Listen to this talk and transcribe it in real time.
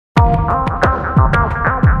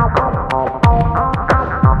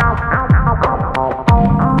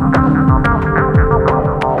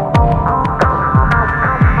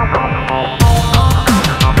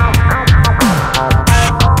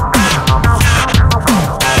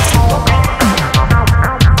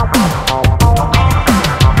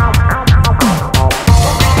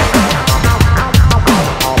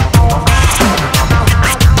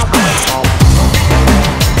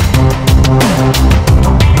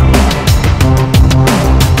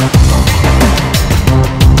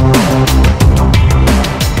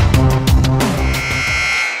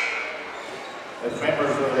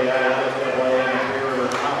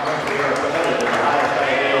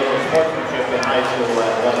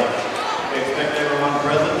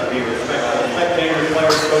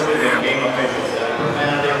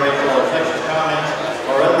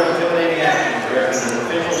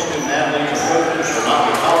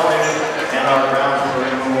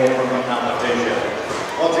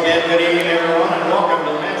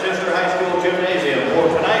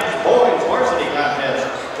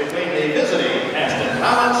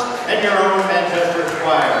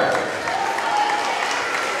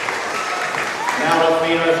Now let's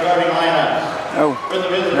meet our starting lineups. Oh, For the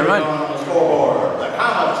visitors never mind. on the scoreboard, the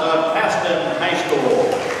Comets of Caston High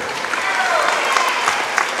School.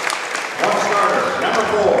 One starter, number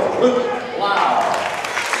 4, Luke Lau.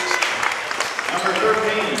 Number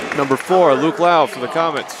 13. Number 4, Luke Lau for the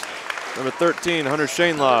Comets. Number 13, Hunter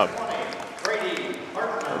Shanelob.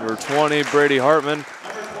 Number 20, Brady Hartman.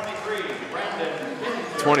 Number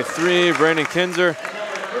 23, Brandon Kinzer. 23, Brandon Kinzer. And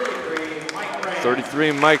number 33, Mike Rand.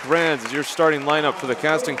 33, Mike Rands is your starting lineup for the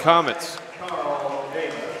Caston Comets. Carl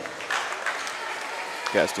Davis.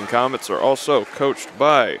 Caston Comets are also coached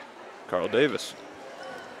by Carl Davis.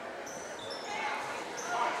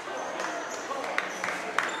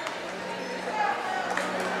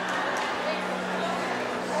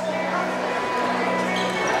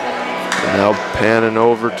 Now panning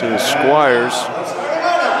over to the Squires. Let's start the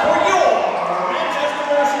lineup for your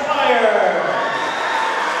Manchester Squires.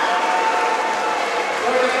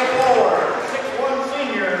 Starting at forward, 6'1"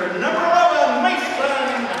 senior, number 11, Mason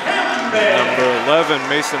Hamby. Number 11,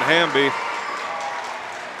 Mason Hamby.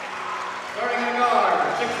 Starting at guard,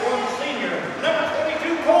 6'1" senior, number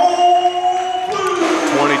 22, Cole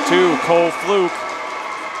Fluke. 22, Cole Fluke.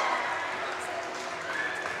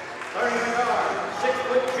 Starting at guard,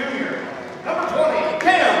 6' junior, number 20,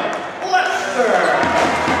 Cam Lester.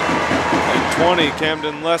 And 20,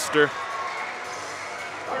 Camden Lester.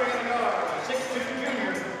 Starting at guard, 6'2"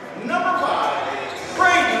 junior, number 5,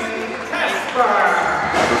 Braden Casper.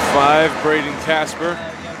 Number 5, Braden Casper.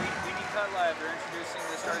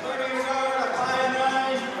 Starting at guard, a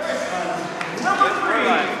 5'9" freshman, number 3,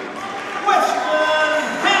 Weston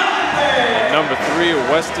Hamby. Number 3,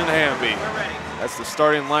 Weston Hamby. That's the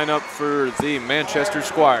starting lineup for the Manchester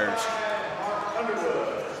Squires.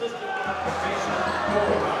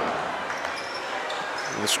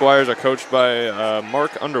 The Squires are coached by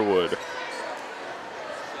Mark Underwood.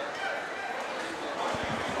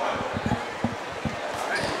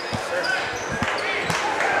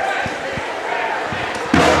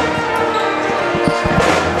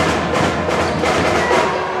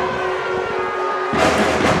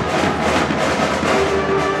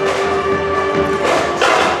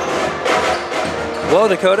 Well,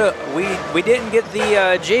 Dakota, we didn't get the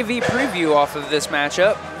JV preview off of this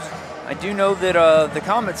matchup. I do know that the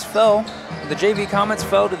Comets fell, the JV Comets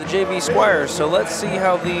fell to the JV Squires, so let's see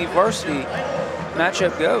how the varsity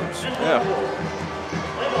matchup goes. Yeah.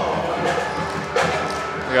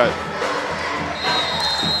 We got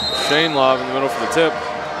Shane Love in the middle for the tip.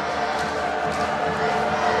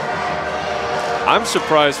 I'm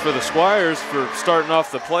surprised for the Squires for starting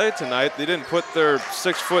off the play tonight. They didn't put their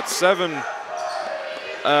 6'7"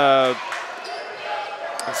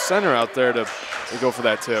 center out there to go for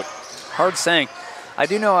that tip. Hard saying. I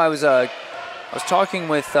do know I was talking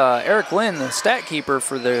with Eric Lynn, the stat keeper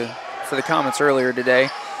for the Comets earlier today,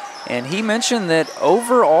 and he mentioned that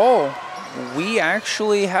overall we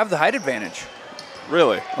actually have the height advantage.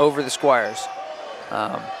 Really? Over the Squires.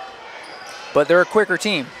 But they're a quicker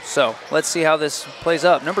team, so let's see how this plays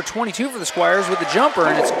up. Number 22 for the Squires with the jumper,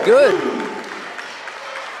 and it's good.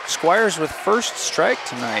 Squires with first strike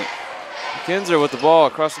tonight. Kinzer with the ball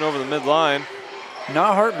crossing over the midline.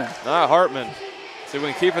 Not Hartman. Not Hartman. See if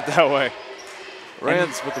we can keep it that way.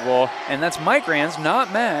 Rands with the ball. And that's Mike Rands,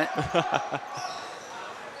 not Matt.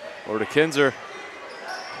 Over to Kinzer.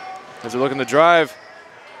 Kinzer looking to drive.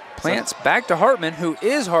 Plants back to Hartman, who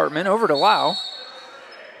is Hartman, over to Lau.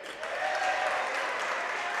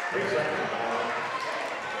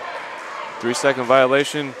 Three-second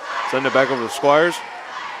violation. Send it back over to the Squires.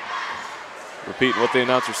 Repeat what the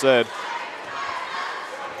announcer said.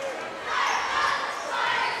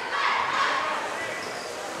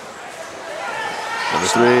 Number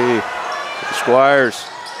 3, the Squires.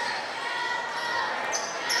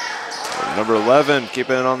 Number 11,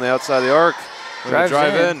 keeping it on the outside of the arc.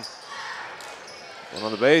 Drive in. One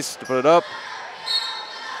on the base to put it up.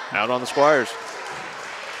 Out on the Squires.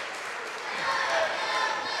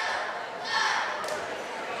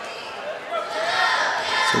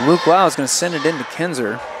 So Luke Lau is going to send it into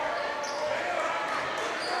Kinzer.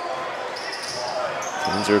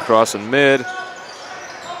 Kinzer crossing mid.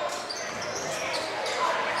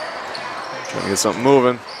 Trying to get something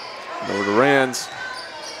moving. Over to Rands.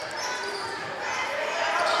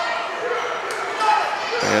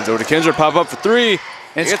 Rands over to Kinzer, pop up for 3.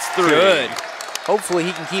 It's 3. Good. Hopefully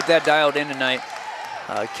he can keep that dialed in tonight.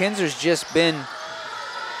 Kinzer's just been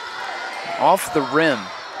off the rim.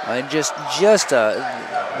 And just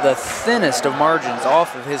the thinnest of margins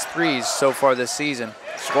off of his threes so far this season.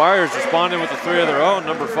 Squires responding with a 3 of their own,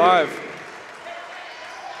 number 5.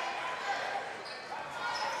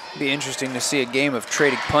 Be interesting to see a game of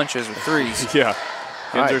trading punches with threes. Yeah.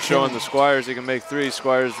 Kinzer Right, showing the Squires he can make threes.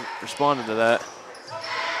 Squires responding to that.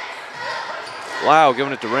 Lau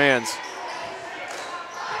giving it to Rands.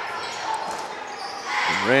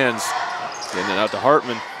 And Rands getting it out to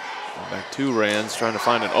Hartman. Back to Rands, trying to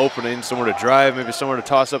find an opening, somewhere to drive, maybe somewhere to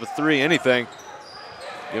toss up a three, anything.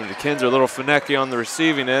 Giving it to Kinzer, a little Finecki on the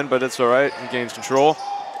receiving end, but it's all right. He gains control.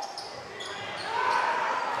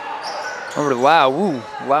 Over to Lau. Woo,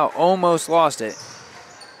 Lau almost lost it.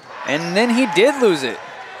 And then he did lose it.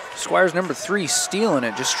 Squires number 3 stealing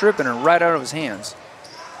it, just stripping it right out of his hands.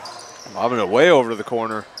 Lobbing it way over to the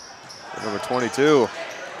corner. Number 22.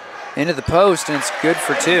 Into the post, and it's good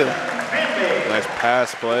for 2. Nice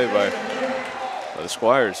pass play by the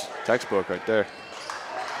Squires. Textbook right there.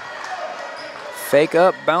 Fake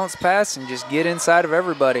up, bounce pass, and just get inside of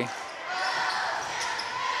everybody.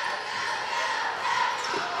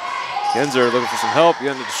 Kinzer looking for some help.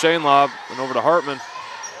 Getting it to Shane Lob and over to Hartman.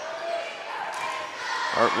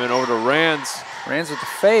 Hartman over to Rands. Rands with the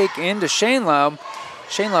fake into Shane Lob.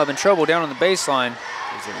 Shane Lob in trouble down on the baseline.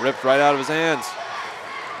 It's ripped right out of his hands.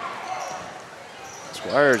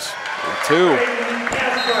 Squires with 2.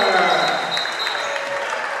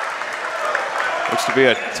 Looks to be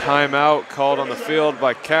a timeout called on the field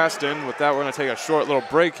by Caston. With that, we're going to take a short little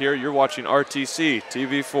break here. You're watching RTC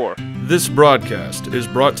TV4. This broadcast is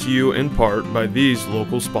brought to you in part by these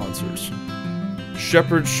local sponsors.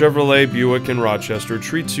 Shepherd's Chevrolet Buick in Rochester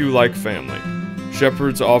treats you like family.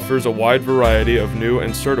 Shepherd's offers a wide variety of new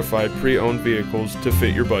and certified pre-owned vehicles to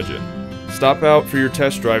fit your budget. Stop out for your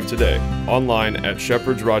test drive today, online at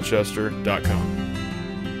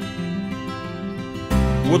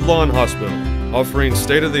shepherdsrochester.com. Woodlawn Hospital, offering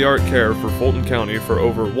state-of-the-art care for Fulton County for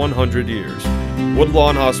over 100 years.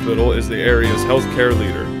 Woodlawn Hospital is the area's healthcare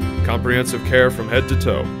leader. Comprehensive care from head to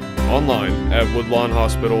toe. Online at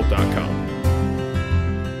woodlawnhospital.com.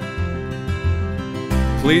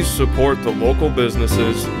 Please support the local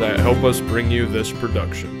businesses that help us bring you this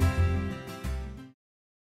production.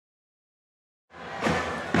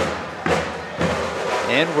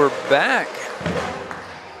 And we're back.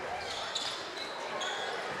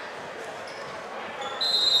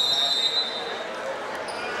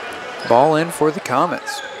 Ball in for the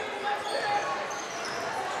Comets.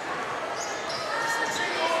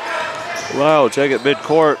 Wow, check it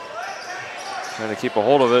mid-court. Trying to keep a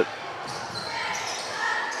hold of it.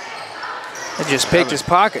 He just picked his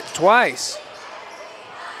pocket twice.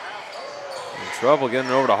 In trouble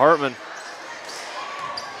getting it over to Hartman.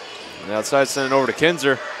 On the outside, sending it over to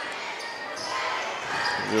Kinzer.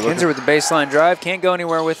 Kinzer with the baseline drive. Can't go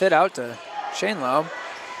anywhere with it. Out to Shane Lob.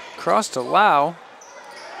 Cross to Lau.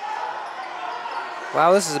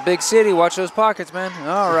 Wow, this is a big city. Watch those pockets, man.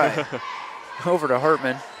 All right. Over to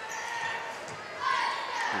Hartman.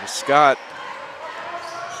 Scott.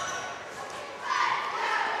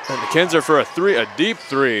 And Kinzer for a deep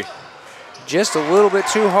three. Just a little bit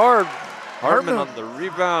too hard. Hartman on the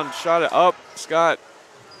rebound, shot it up. Scott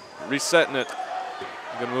resetting it.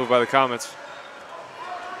 Good move by the Comets.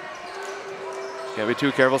 Can't be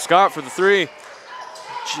too careful. Scott for the 3.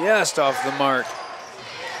 Just off the mark.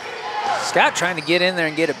 Scott trying to get in there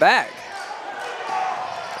and get it back.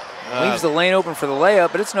 Leaves the lane open for the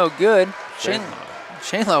layup, but it's no good. Shane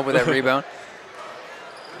Lob with that rebound.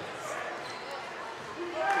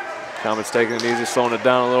 Comets taking it easy, slowing it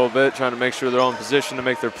down a little bit, trying to make sure they're all in position to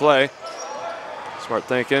make their play. Smart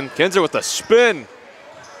thinking. Kinzer with the spin.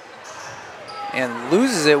 And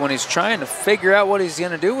loses it when he's trying to figure out what he's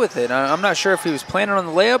going to do with it. I'm not sure if he was planning on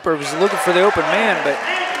the layup or if he was looking for the open man, but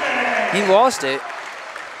he lost it.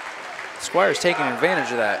 Squire's taking advantage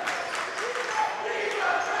of that.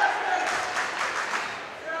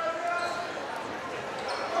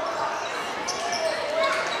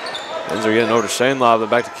 Kinzer getting over to Shane Lob, then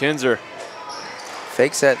back to Kinzer.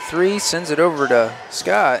 Fakes that 3, sends it over to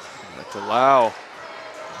Scott. Back to Lau.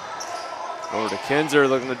 Over to Kinzer,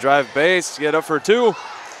 looking to drive base, get up for a 2.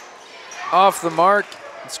 Off the mark,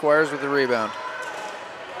 and Squires with the rebound.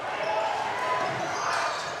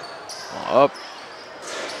 Up.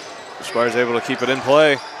 Squires able to keep it in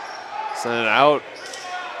play. Send it out.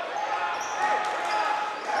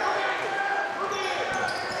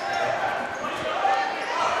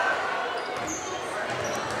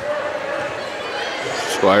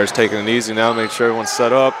 Squires taking it easy now, make sure everyone's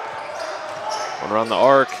set up. One around the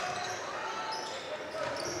arc.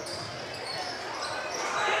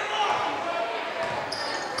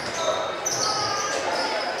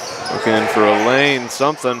 Looking for a lane,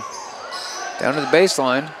 something. Down to the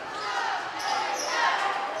baseline.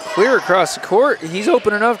 Clear across the court. He's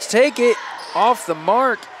open enough to take it. Off the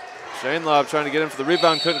mark. Shanelob trying to get in for the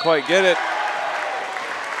rebound, couldn't quite get it.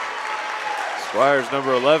 Squires,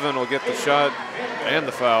 number 11, will get the shot and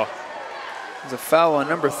the foul. There's a foul on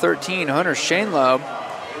number 13, Hunter Shanelob.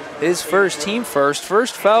 His first, team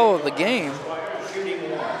first foul of the game.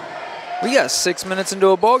 We got 6 minutes into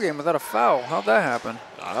a ball game without a foul. How'd that happen?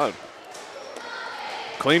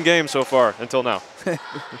 Clean game so far until now.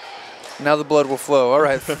 Now the blood will flow. All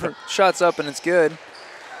right, shot's up and it's good.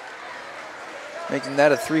 Making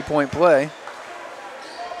that a 3-point play.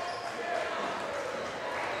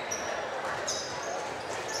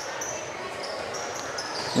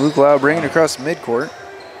 Luke Lau bringing it across midcourt.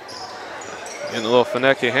 Getting a little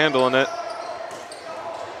Finecki handling it.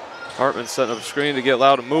 Hartman setting up a screen to get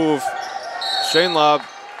Lau to move. Shanelob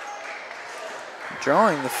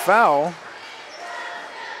drawing the foul.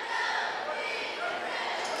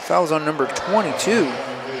 Foul's on number 22.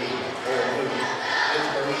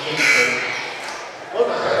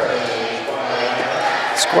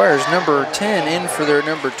 Squires number 10 in for their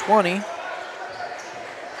number 20.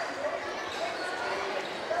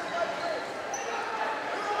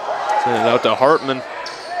 Send it out to Hartman.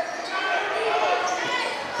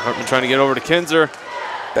 Hartman trying to get over to Kinzer.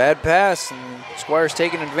 Bad pass, and Squires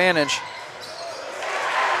taking advantage.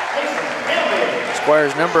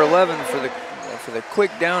 Squires number 11 for the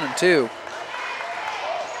quick down and 2.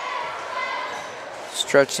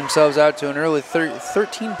 Stretched themselves out to an early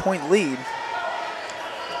 13-point lead.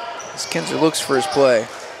 As Kinzer looks for his play.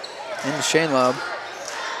 Into Shanelob.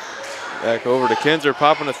 Back over to Kinzer,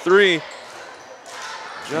 popping a 3.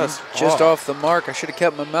 Just off the mark. I should have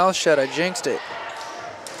kept my mouth shut. I jinxed it.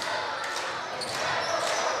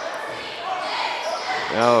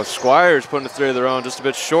 Now Squires putting a 3 of their own, just a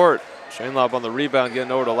bit short. Shanelob on the rebound,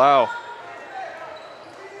 getting over to Lau.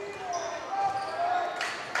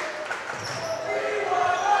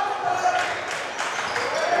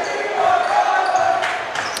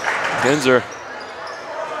 Kinzer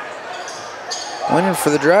went in for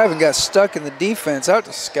the drive and got stuck in the defense. Out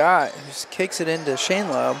to Scott, who just kicks it into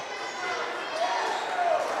Shanelob.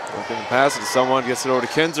 Looking to pass it to someone, gets it over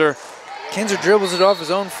to Kinzer. Kinzer dribbles it off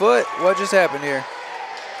his own foot. What just happened here?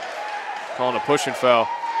 Calling a pushing foul.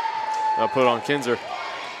 I'll put it on Kinzer.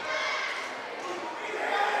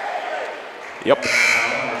 Yep.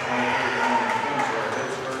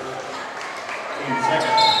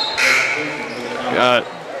 Got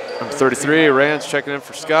number 33, Rance checking in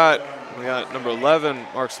for Scott. We got number 11,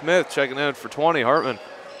 Mark Smith, checking in for 20, Hartman.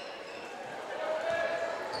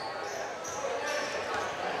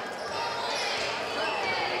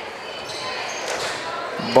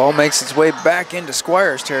 Ball makes its way back into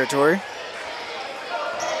Squires territory.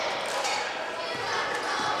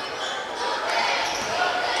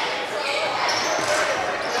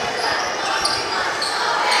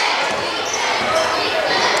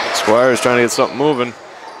 Squires trying to get something moving.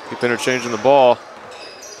 Keep interchanging the ball.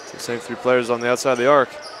 It's the same 3 players on the outside of the arc.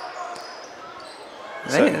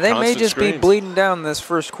 They may just be bleeding down this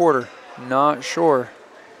first quarter. Not sure.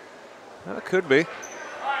 That could be.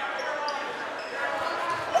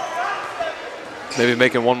 Maybe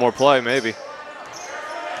making one more play, maybe.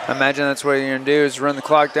 I imagine that's what you're going to do is run the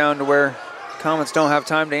clock down to where Comets don't have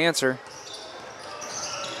time to answer.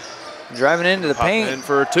 Driving into the paint. In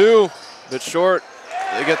for 2, bit short.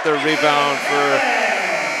 They get their rebound for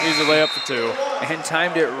easy layup for 2. And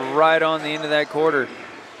timed it right on the end of that quarter.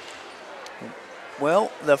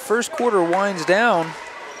 Well, the first quarter winds down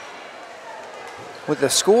with a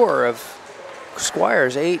score of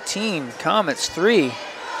Squires 18, Comets 3.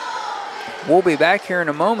 We'll be back here in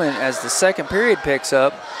a moment as the second period picks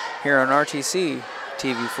up here on RTC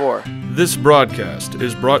TV4. This broadcast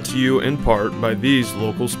is brought to you in part by these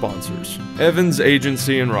local sponsors. Evans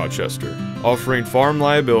Agency in Rochester, offering farm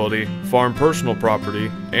liability, farm personal property,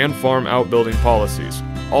 and farm outbuilding policies,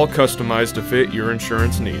 all customized to fit your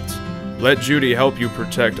insurance needs. Let Judy help you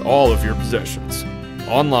protect all of your possessions.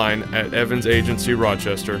 Online at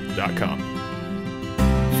evansagencyrochester.com.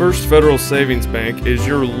 First Federal Savings Bank is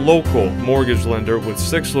your local mortgage lender with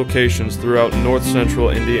 6 locations throughout north central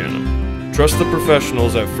Indiana. Trust the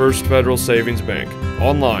professionals at First Federal Savings Bank,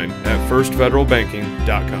 online at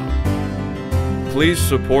firstfederalbanking.com. Please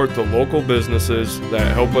support the local businesses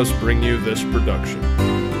that help us bring you this production.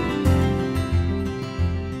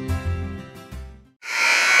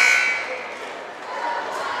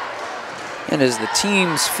 And as the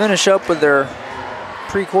teams finish up with their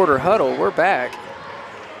pre-quarter huddle, we're back.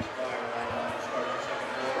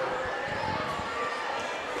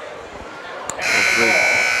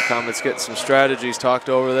 Comets getting some strategies talked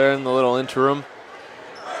over there in the little interim.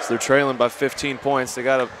 So they're trailing by 15 points. They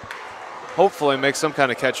got to hopefully make some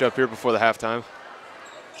kind of catch up here before the halftime.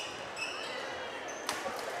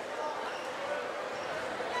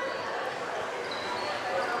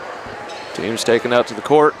 Team's taken out to the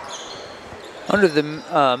court. Under the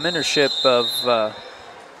mentorship of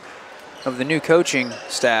the new coaching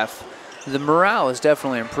staff, the morale has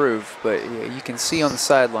definitely improved, but you can see on the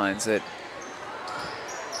sidelines that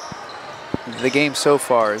the game so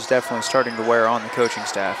far is definitely starting to wear on the coaching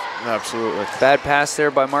staff. Absolutely. Bad pass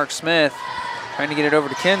there by Mark Smith, trying to get it over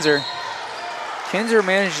to Kinzer. Kinzer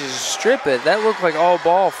manages to strip it. That looked like all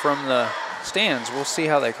ball from the stands. We'll see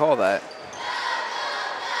how they call that.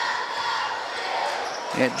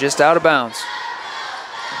 Yeah, just out of bounds.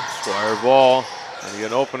 Squire ball, and you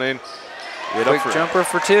get an opening. Get Quick up jumper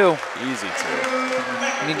for two. Easy two.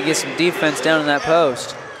 You need to get some defense down in that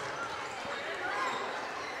post.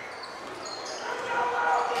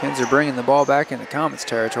 Kinzer bringing the ball back into Comets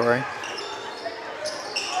territory.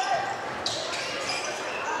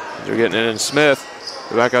 They're getting it in Smith.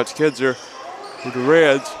 They're back out to Kinzer. To the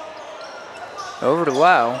Reds. Over to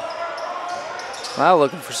Lau. Lau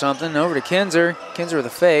looking for something. Over to Kinzer. Kinzer with a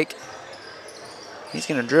fake. He's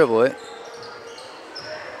going to dribble it.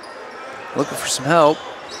 Looking for some help.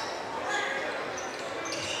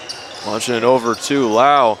 Launching it over to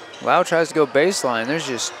Lau. Lau tries to go baseline. There's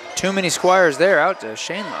just too many Squires there. Out to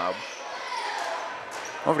Shane Loeb.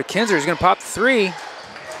 Over to Kinzer. He's going to pop the three.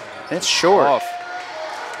 And it's short. Off.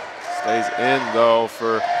 Stays in, though,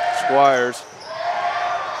 for Squires.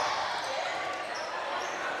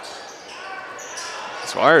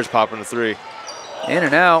 Squires popping a three. In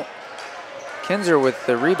and out. Kinzer with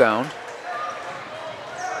the rebound.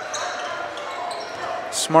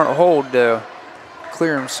 Smart hold to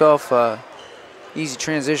clear himself. Easy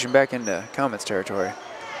transition back into Comets territory.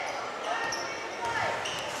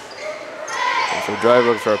 And for a drive,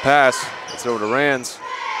 looking for a pass. It's over to Rands.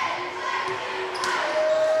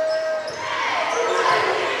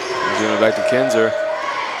 Giving it back to Kinzer.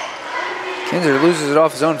 Kinzer loses it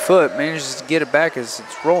off his own foot, manages to get it back as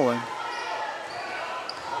it's rolling.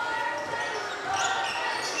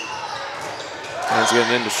 And it's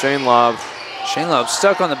getting into Shane Loeb. Shane Loeb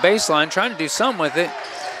stuck on the baseline, trying to do something with it.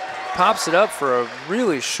 Pops it up for a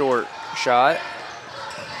really short shot.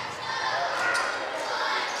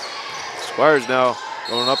 Squires now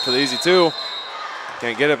going up for the easy two.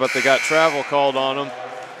 Can't get it, but they got travel called on them.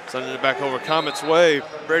 Sending it back over Comets' way.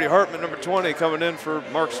 Brady Hartman, number 20, coming in for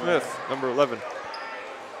Mark Smith, number 11.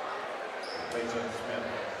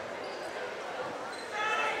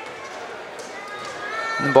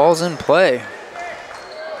 And the ball's in play.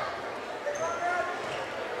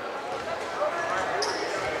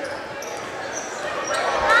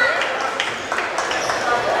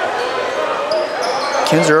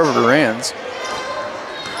 Kinzer over to Rands.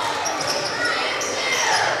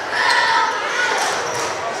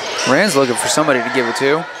 Rands looking for somebody to give it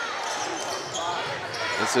to.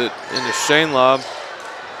 That's it into Shane Loeb.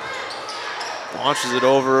 Launches it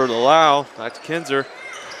over to Lau. Back to Kinzer.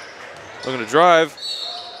 Looking to drive.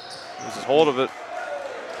 Loses hold of it.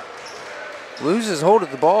 Loses hold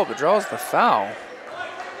of the ball, but draws the foul.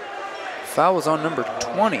 Foul was on number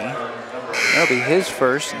 20. That'll be his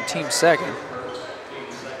first and team second.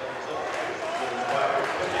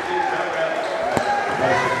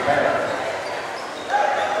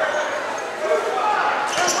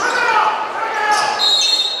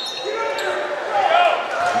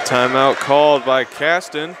 Timeout called by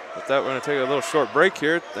Caston. With that, we're going to take a little short break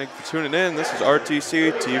here. Thank you for tuning in. This is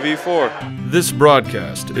RTC TV4. This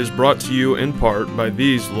broadcast is brought to you in part by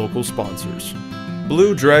these local sponsors.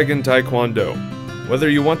 Blue Dragon Taekwondo. Whether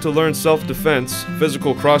you want to learn self-defense,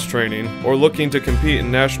 physical cross-training, or looking to compete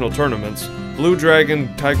in national tournaments, Blue Dragon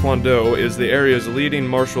Taekwondo is the area's leading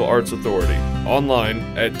martial arts authority. Online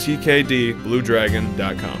at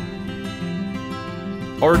tkdbluedragon.com.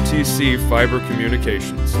 RTC Fiber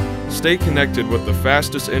Communications. Stay connected with the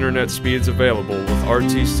fastest internet speeds available with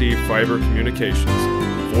RTC Fiber Communications.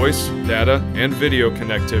 Voice, data, and video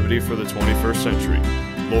connectivity for the 21st century.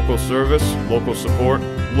 Local service, local support,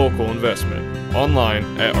 local investment. Online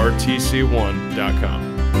at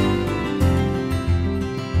rtc1.com.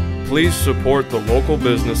 Please support the local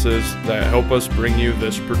businesses that help us bring you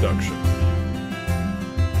this production.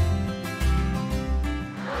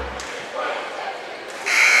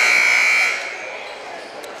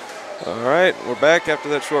 All right, we're back after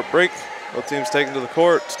that short break. Both teams taken to the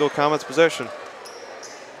court. Still Comets possession.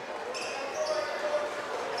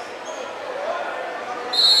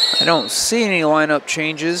 I don't see any lineup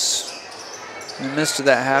changes in the midst of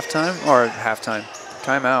that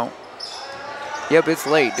timeout. Yep, it's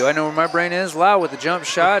late. Do I know where my brain is? Lau with the jump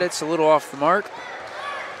shot. It's a little off the mark.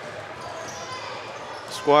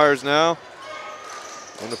 Squires now.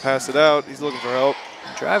 Want to pass it out. He's looking for help.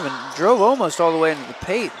 Drove almost all the way into the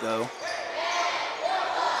paint, though.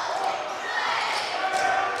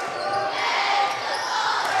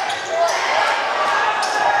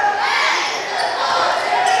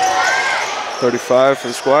 35 for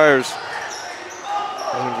the Squires.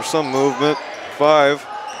 Looking for some movement. 5.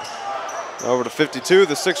 Over to 52.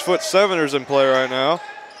 The 6'7"er's in play right now.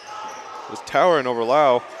 Just towering over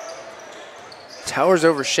Lau. Towers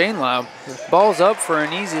over Shane Lau. Ball's up for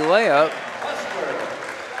an easy layup.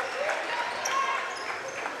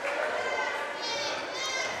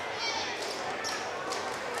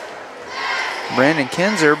 Brandon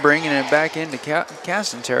Kinzer bringing it back into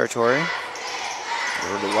Caston territory.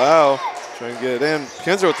 Over to Lau, trying to get it in.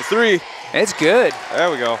 Kinzer with the 3. It's good. There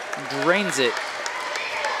we go. Drains it.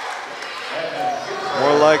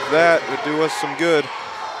 More like that would do us some good.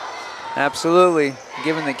 Absolutely.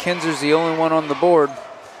 Given that Kinzer's the only one on the board,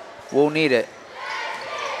 we'll need it.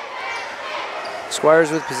 Squires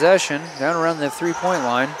with possession, down around the 3-point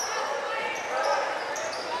line.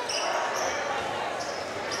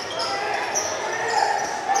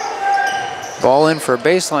 Ball in for a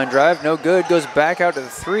baseline drive, no good. Goes back out to the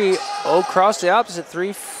 3. Oh, cross the opposite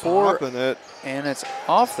 3, 4. Popping it. And it's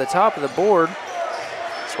off the top of the board.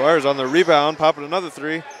 Squires on the rebound, popping another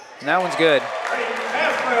 3. And that one's good.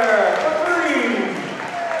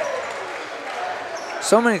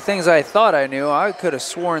 So many things I thought I knew. I could have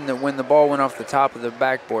sworn that when the ball went off the top of the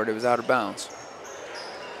backboard, it was out of bounds.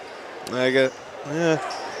 Not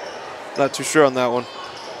too sure on that one.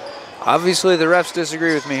 Obviously, the refs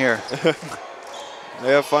disagree with me here.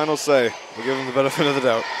 They have final say. We'll give them the benefit of the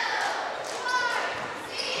doubt.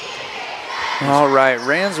 All right,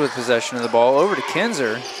 Rands with possession of the ball. Over to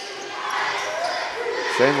Kinzer.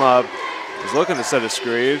 Shane Lobb is looking to set a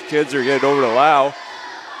screen. Kids are getting over to Lau.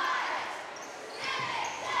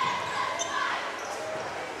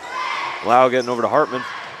 Lau getting over to Hartman.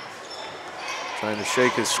 Trying to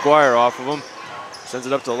shake his Squire off of him. Sends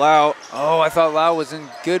it up to Lau. Oh, I thought Lau was in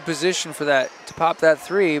good position for that, to pop that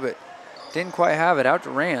 3, but didn't quite have it. Out to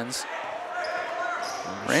Rands.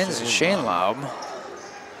 Rands and Shane Laub.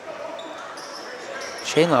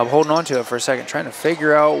 Shane Laub holding on to it for a second, trying to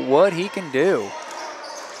figure out what he can do.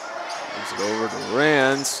 Gives it over to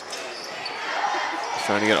Rands. He's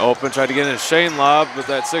trying to get open, tried to get in Shane Laub, but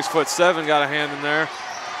that 6'7" got a hand in there.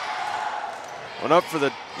 Went up for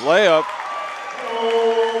the layup.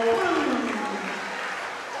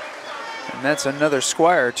 And that's another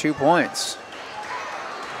Squire, 2 points.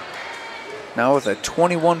 Now with a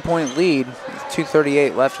 21-point lead, with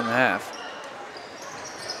 2:38 left in the half.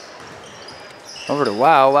 Over to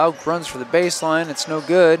Lau. Lau runs for the baseline. It's no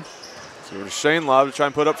good. So over to Shane Lobb to try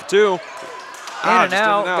and put up for 2. In and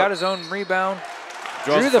out. Got his own rebound.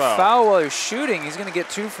 Drew the foul while he was shooting. He's going to get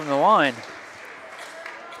 2 from the line.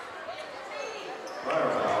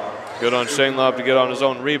 Good on Shane Lobb to get on his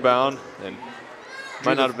own rebound. And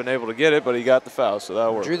might not have been able to get it, but he got the foul, so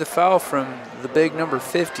that'll work. Drew the foul from the big number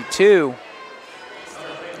 52.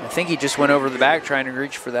 I think he just went over the back trying to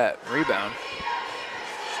reach for that rebound.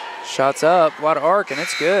 Shots up, a lot of arc, and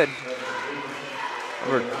it's good.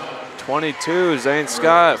 Number 22, Zane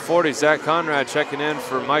Scott. 40, Zach Conrad checking in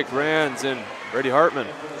for Mike Rands and Brady Hartman.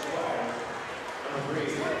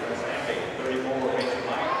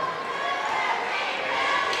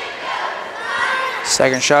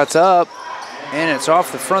 Second shot's up, and it's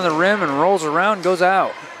off the front of the rim and rolls around, goes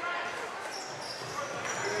out.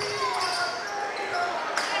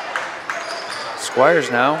 Squires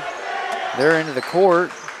now, they're into the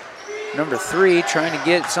court. Number 3 trying to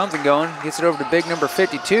get something going, gets it over to big number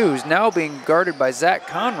 52, who's now being guarded by Zach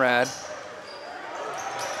Conrad.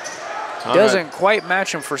 Doesn't quite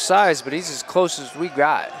match him for size, but he's as close as we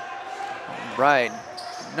got. Right,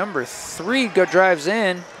 number 3 drives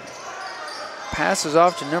in, passes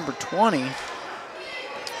off to number 20,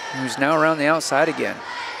 who's now around the outside again.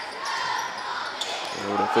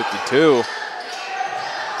 Over to 52.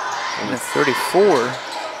 And the 34.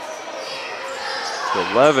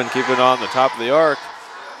 11, keep it on the top of the arc.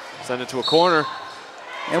 Send it to a corner.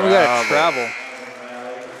 And we got a travel.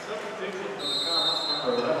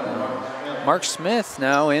 Mark Smith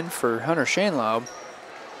now in for Hunter Shainlaub.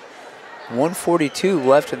 1:42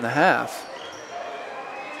 left in the half.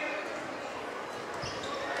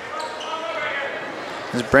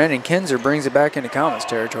 As Brandon Kinzer brings it back into Comets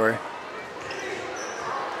territory.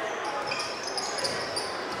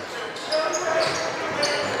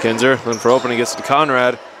 Kinzer looking for opening, gets to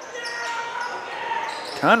Conrad.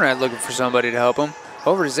 Conrad looking for somebody to help him.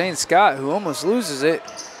 Over to Zane Scott, who almost loses it.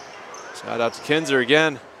 Scott out to Kinzer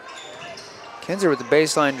again. Kinzer with the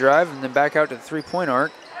baseline drive and then back out to the 3-point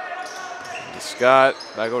arc. Scott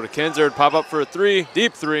back over to Kinzer, pop up for a 3,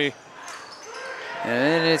 deep 3.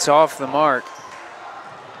 And it's off the mark.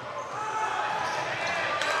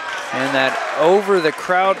 And that over the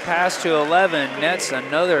crowd pass to 11 nets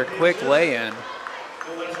another quick lay-in.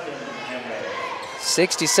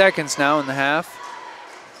 60 seconds now in the half.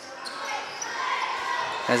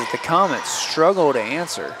 As the Comets struggle to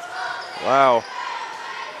answer. Wow.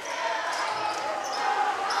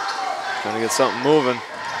 Trying to get something moving.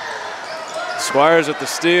 Squires at the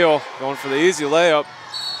steal, going for the easy layup.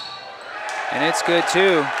 And it's good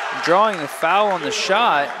too. Drawing the foul on the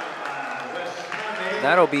shot.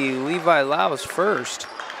 That'll be Levi Lau's first.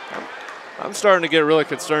 I'm starting to get really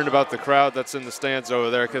concerned about the crowd that's in the stands over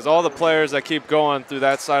there, because all the players that keep going through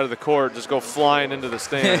that side of the court just go flying into the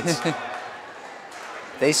stands.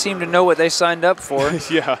 They seem to know what they signed up for.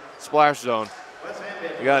 Yeah, splash zone.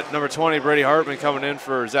 We got number 20, Brady Hartman, coming in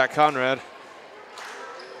for Zach Conrad.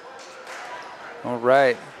 All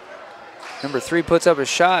right. Number 3 puts up a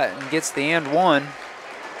shot and gets the and one,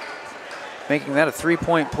 making that a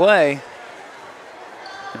 3-point play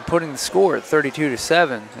and putting the score at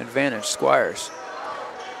 32-7, advantage Squires.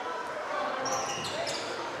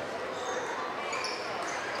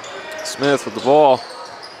 Smith with the ball,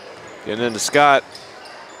 getting into Scott.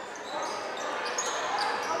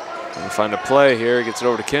 Gonna find a play here, gets it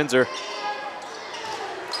over to Kinzer.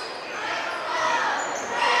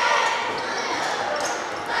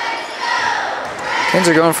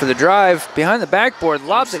 Kinzer going for the drive, behind the backboard,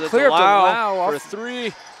 lobs it clear up to Lau for a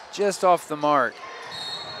 3. Just off the mark.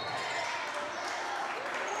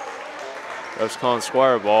 Ref's calling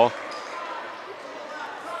Squire ball.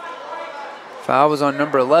 Foul was on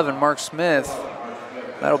number 11, Mark Smith.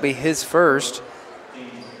 That'll be his first.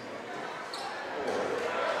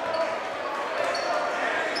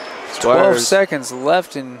 Squires. 12 seconds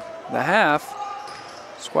left in the half.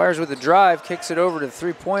 Squires with the drive, kicks it over to the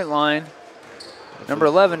 3-point line. Number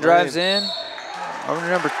 11 drives in, over to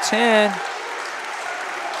number 10.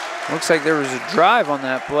 Looks like there was a drive on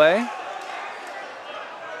that play.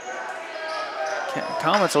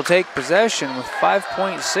 Comets will take possession with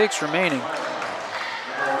 5.6 remaining.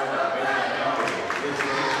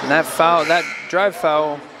 And that foul, that drive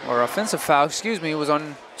foul, or offensive foul, excuse me, was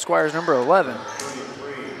on Squires number 11.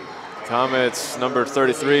 Comets, number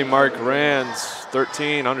 33, Mark Rands,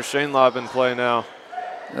 13, under Shane Lobb in play now.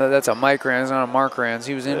 That's a Mike Rands, not a Mark Rands.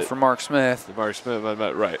 He was in for Mark Smith. Mark Smith,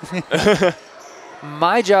 right.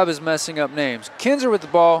 My job is messing up names. Kinzer with the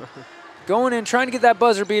ball, going in, trying to get that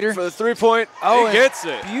buzzer beater. For the 3-point, oh, he gets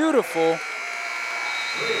it. Beautiful.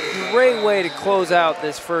 Great way to close out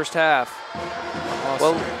this first half.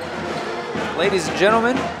 Awesome. Well, ladies and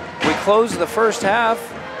gentlemen, we close the first half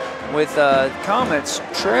with Comets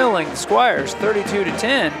trailing the Squires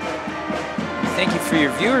 32-10. Thank you for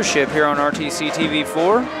your viewership here on RTC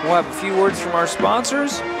TV4. We'll have a few words from our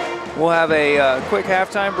sponsors. We'll have a quick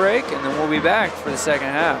halftime break, and then we'll be back for the second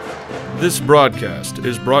half. This broadcast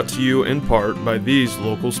is brought to you in part by these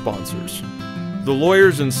local sponsors. The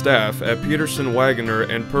lawyers and staff at Peterson, Wagoner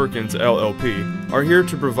 & Perkins LLP are here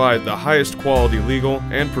to provide the highest quality legal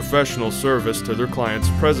and professional service to their clients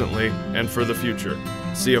presently and for the future.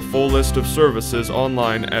 See a full list of services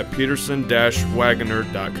online at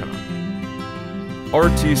peterson-wagoner.com.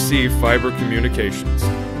 RTC Fiber Communications.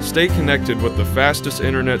 Stay connected with the fastest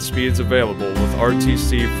internet speeds available with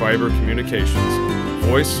RTC Fiber Communications.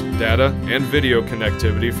 Voice, data, and video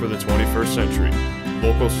connectivity for the 21st century.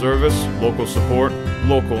 Local service, local support,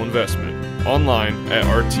 local investment. Online at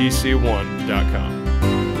rtc1.com.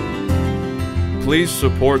 Please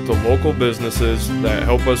support the local businesses that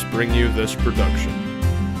help us bring you this production.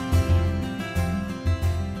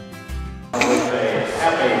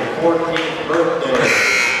 Happy 14th birthday.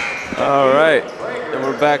 All right, and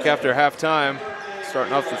we're back after halftime,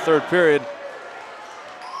 starting off the third period.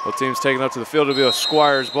 Both teams taking up to the field to be a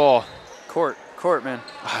Squires ball. Court, man.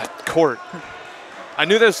 Court. I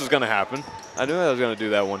knew this was going to happen. I knew I was going to do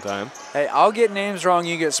that one time. Hey, I'll get names wrong,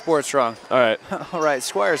 you get sports wrong. All right. All right,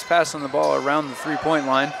 Squires passing the ball around the 3-point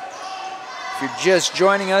line. If you're just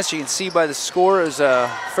joining us, you can see by the score it was a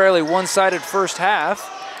fairly one-sided first half.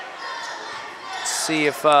 Let's see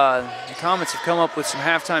if the Comets have come up with some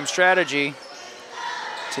halftime strategy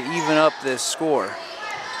to even up this score.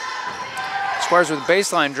 Squires with a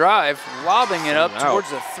baseline drive, lobbing it up towards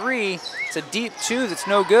the 3. It's a deep 2 that's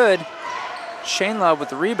no good. Shane Lobb with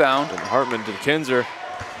the rebound. And Hartman to Kinzer.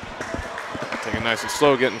 Taking nice and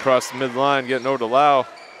slow, getting across the midline, getting over to Lau.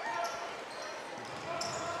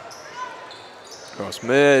 Across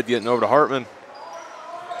mid, getting over to Hartman.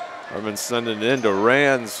 Hartman sending it into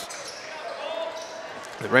Rands.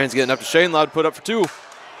 Rands getting up to Shane Lobb, put up for 2.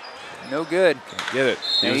 No good. Can't get it.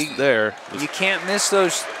 He was you, there. You can't miss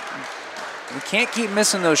those. You can't keep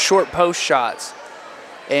missing those short post shots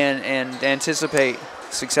and anticipate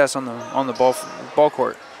success on the ball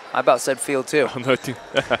court. I about said field too.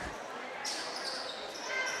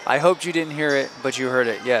 I hoped you didn't hear it, but you heard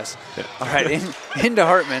it, yes. Yeah. All right, into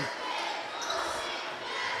Hartman.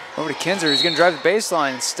 Over to Kinzer, who's going to drive the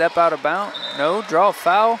baseline and step out of bounds. No, draw a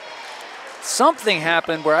foul. Something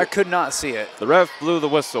happened where I could not see it. The ref blew the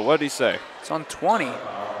whistle. What did he say? It's on 20.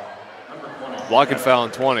 Blocking foul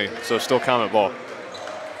on 20, so still comment ball.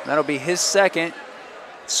 That'll be his second.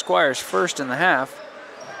 Squires first in the half.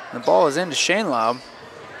 The ball is into Shane Laub.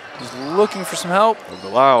 He's looking for some help.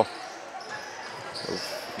 Allow.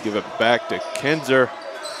 Give it back to Kinzer.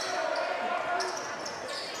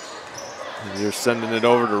 And you're sending it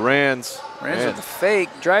over to Rands. Rands with the fake,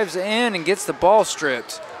 drives in and gets the ball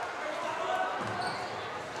stripped.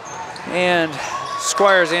 And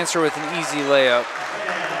Squires answer with an easy layup.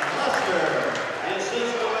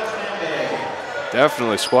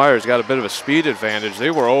 Definitely Squires got a bit of a speed advantage.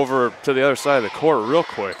 They were over to the other side of the court real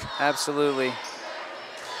quick. Absolutely.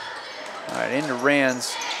 All right, into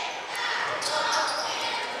Rands.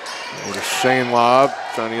 Over to Shane Laub,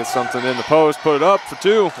 trying to get something in the post, put it up for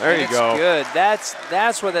two. There you go. Good.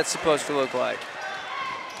 That's what that's supposed to look like.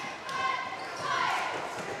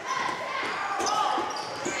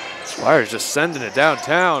 Squires just sending it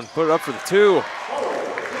downtown, put it up for the two.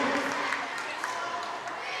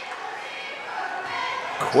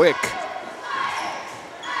 Quick.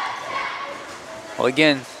 Well,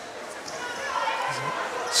 again,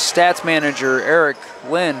 stats manager Eric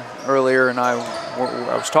Lynn earlier, and I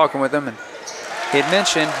was talking with him, and he had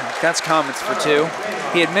mentioned, that's comments for two,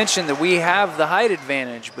 he had mentioned that we have the height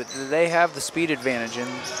advantage, but they have the speed advantage. And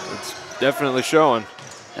it's definitely showing.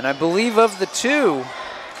 And I believe of the two,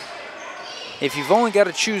 if you've only got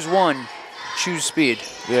to choose one, choose speed.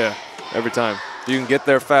 Yeah, every time. If you can get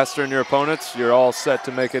there faster than your opponents, you're all set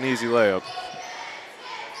to make an easy layup.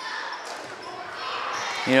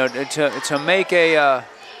 You know, to make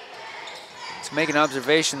an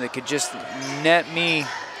observation that could just net me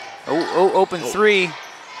open three,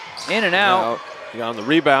 in and out. You got on the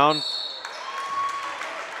rebound.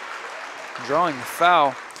 Drawing the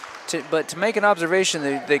foul. But to make an observation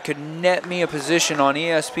that could net me a position on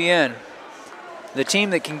ESPN, the team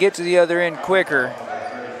that can get to the other end quicker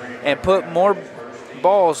and put more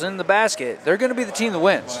balls in the basket, they're going to be the team that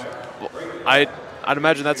wins. Well, I'd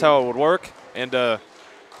imagine that's how it would work, and I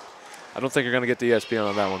don't think you're going to get the ESPN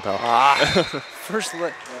on that one, pal.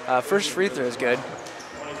 First free throw is good.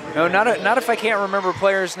 No, not if I can't remember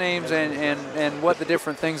players' names and what the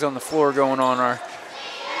different things on the floor going on are.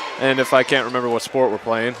 And if I can't remember what sport we're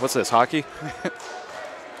playing. What's this, hockey?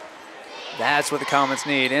 That's what the comments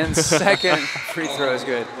need. And second free throw is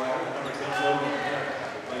good.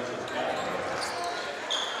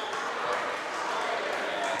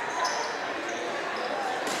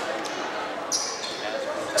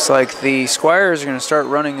 Looks like the Squires are going to start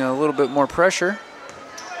running a little bit more pressure.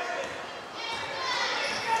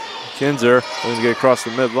 Kinzer going to get across the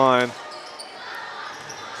midline.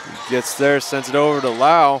 He gets there, sends it over to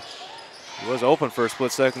Lau. He was open for a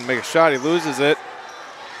split second to make a shot. He loses it.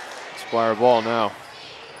 Squire ball now.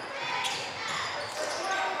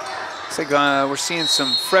 Looks like we're seeing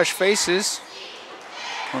some fresh faces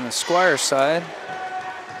on the Squire side.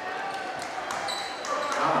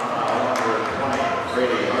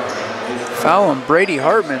 Foul on Brady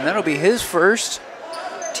Hartman. That'll be his first.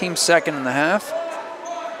 Team second in the half.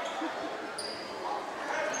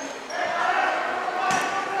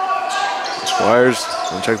 Squires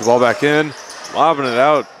going to check the ball back in. Lobbing it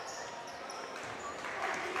out.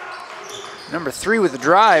 Number 3 with the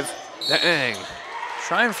drive. Dang.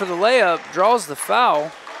 Trying for the layup. Draws the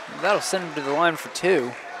foul. That'll send him to the line for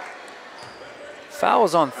 2. Foul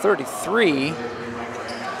is on 33.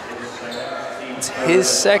 It's his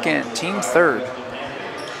second, team third.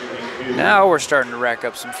 Now we're starting to rack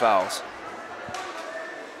up some fouls.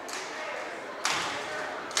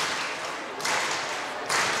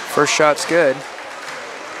 First shot's good.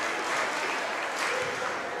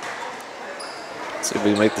 Let's see if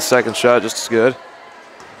we can make the second shot just as good.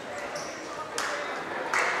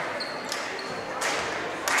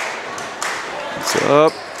 It's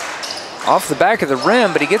up. Off the back of the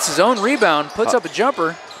rim, but he gets his own rebound, puts up a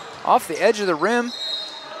jumper off the edge of the rim.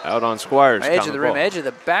 Out on Squires. Edge of the rim, edge of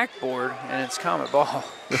the backboard, and it's Comet ball.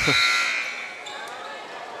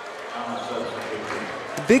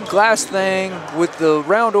 The big glass thing with the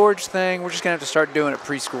round orange thing, we're just going to have to start doing it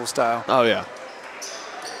preschool style. Oh, yeah.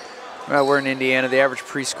 Well, we're in Indiana. The average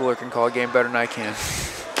preschooler can call a game better than I can.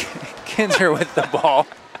 Kinzer with the ball.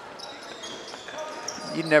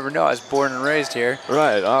 You'd never know. I was born and raised here.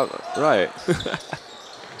 Right, right.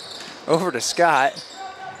 Over to Scott.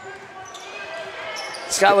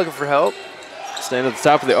 Scott looking for help. Staying at the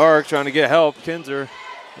top of the arc, trying to get help. Kinzer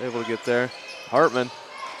able to get there. Hartman.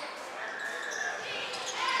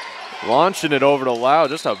 Launching it over to Lau,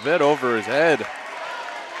 just a bit over his head.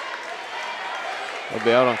 He'll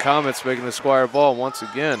be out on comments, making the Squire ball once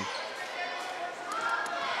again.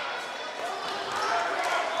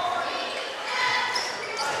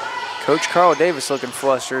 Coach Carl Davis looking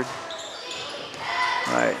flustered.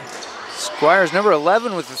 All right, Squires number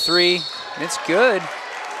 11 with the 3. It's good.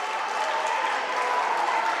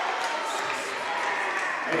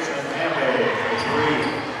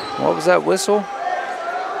 What was that whistle?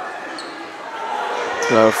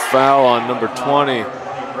 A foul on number 20.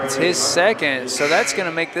 It's his second, so that's going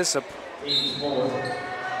to make this a...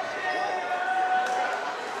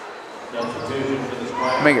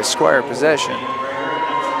 Make a Squire possession.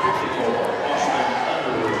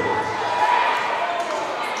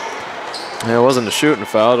 Yeah, it wasn't a shooting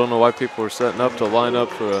foul. I don't know why people were setting up to line up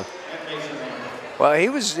for a... Well, he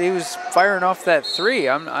was firing off that 3.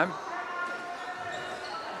 I'm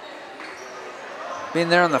being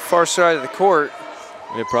there on the far side of the court.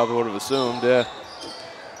 You probably would have assumed, yeah.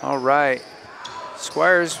 All right,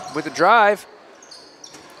 Squires with the drive.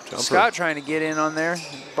 Jumper. Scott trying to get in on there.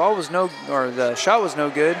 Ball was the shot was no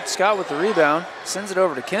good. Scott with the rebound sends it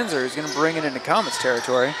over to Kinzer, who's going to bring it into Comets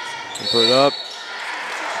territory. And put it up.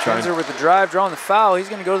 Kinzer with the drive, drawing the foul. He's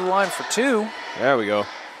going to go to the line for 2. There we go.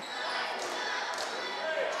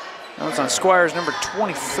 That was on Squires number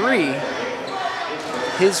 23.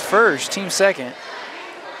 His first, team second.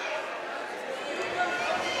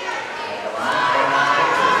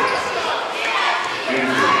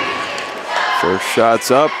 First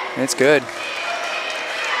shot's up. It's good.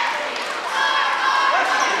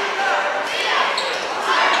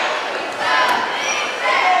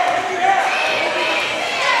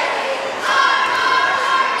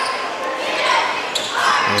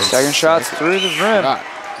 Second shot's through the rim. Shot.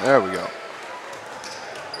 There we go.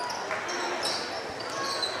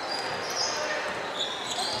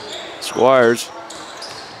 Squires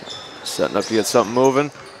setting up to get something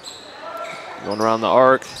moving. Going around the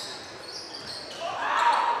arc.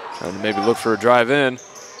 Trying to maybe look for a drive in.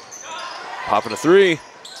 Popping a 3.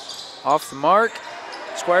 Off the mark.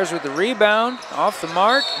 Squires with the rebound. Off the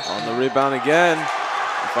mark. On the rebound again.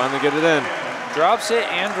 And finally get it in. Drops it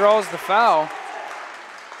and draws the foul.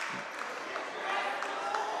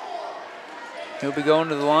 He'll be going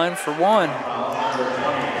to the line for 1.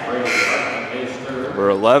 Number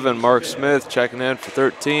 11, Mark Smith checking in for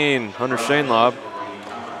 13. Hunter Shanelob.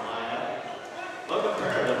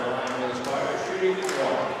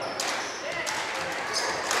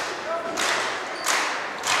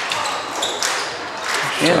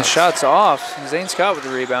 And the shot's off. Zane Scott with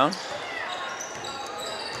the rebound.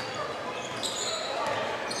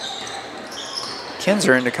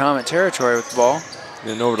 Kinzer into Comet territory with the ball.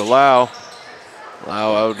 Getting over to Lau.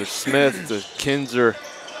 Lau out to Smith to Kinzer.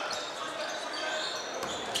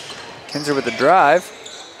 Kinzer with the drive.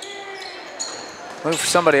 Looking for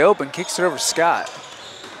somebody open, kicks it over to Scott.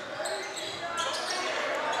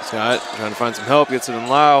 Scott trying to find some help, gets it in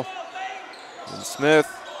Lau. And Smith.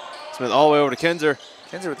 Smith all the way over to Kinzer.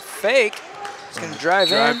 Kinzer with the fake. He's going to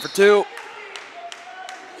drive in. For 2.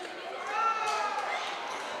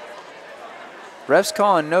 Ref's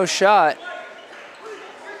calling no shot.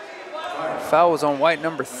 Foul was on White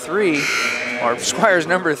number 3, or Squires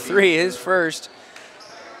number 3, his first.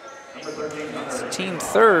 It's team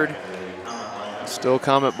third. Still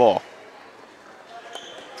Comet ball.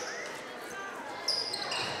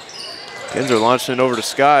 Kinzer launching it over to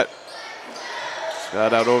Scott.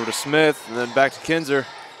 Scott out over to Smith, and then back to Kinzer.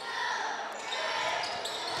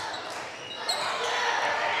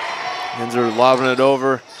 Kinzer lobbing it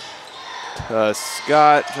over to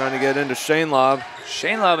Scott, trying to get into Shanelob.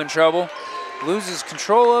 Shanelob in trouble. Loses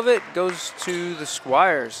control of it, goes to the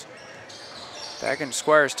Squires. Back into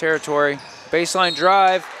Squires territory. Baseline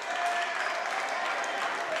drive.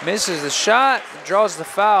 Misses the shot, draws the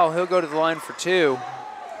foul. He'll go to the line for 2.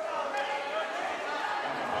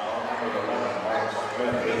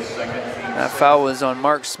 That foul was on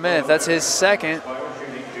Mark Smith. That's his second.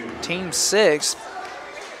 Team 6th.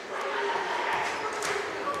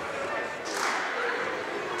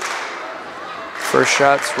 First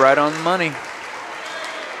shot's right on the money.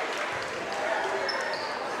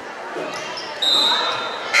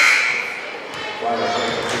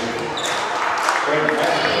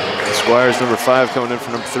 Squires number 5 coming in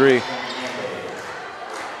for number 3.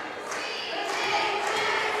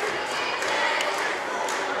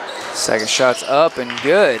 Second shot's up and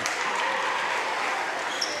good.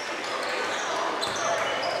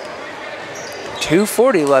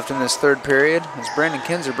 .240 left in this third period as Brandon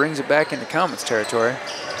Kinzer brings it back into Comets territory.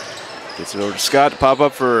 Gets it over to Scott to pop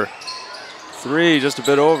up for 3, just a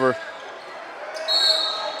bit over.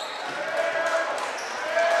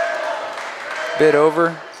 bit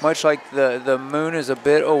over, much like the moon is a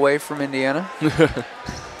bit away from Indiana.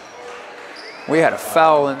 We had a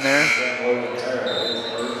foul in there.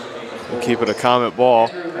 We'll keep it a Comet ball.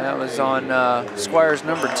 That was on Squires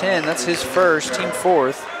number 10. That's his first, team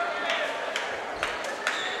fourth.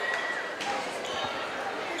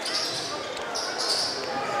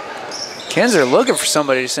 Kinzer looking for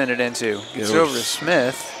somebody to send it into. Gets it over to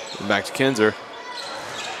Smith. And back to Kinzer.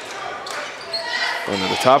 Going to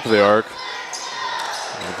the top of the arc.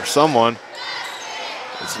 Looking for someone.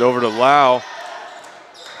 Gets it over to Lau.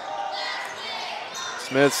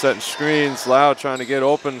 Smith setting screens. Lau trying to get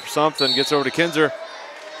open for something. Gets over to Kinzer.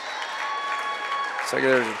 Looks like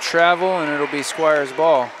there's a travel, and it'll be Squires'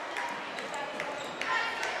 ball.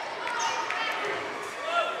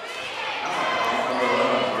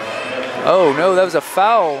 Oh, no, that was a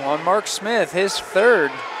foul on Mark Smith, his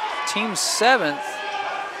third, team seventh.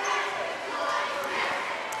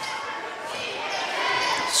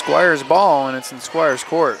 Squires' ball, and it's in Squires'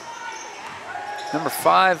 court. Number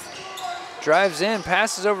 5 drives in,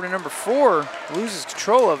 passes over to number 4, loses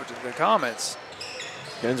control of it to the Comets.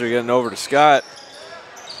 Kinzer getting over to Scott.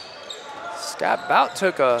 Scott about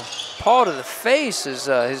took a paw to the face as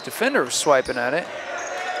his defender was swiping at it.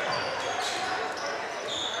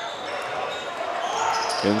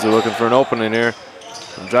 Kinzer looking for an opening here.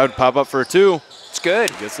 Drive to pop up for a 2. It's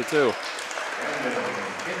good. Gets the 2.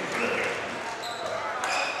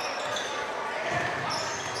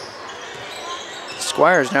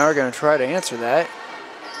 Squires now are going to try to answer that.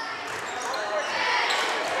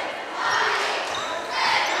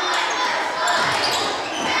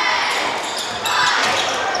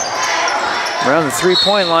 Around the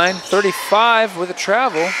three-point line, 35 with a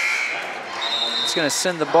travel. It's going to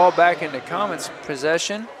send the ball back into Comets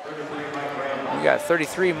possession. We got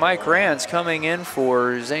 33, Mike Rands coming in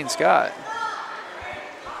for Zane Scott.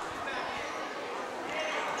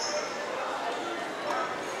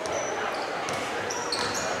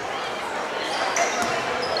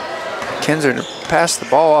 Kinzer to pass the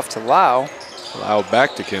ball off to Lau. Lau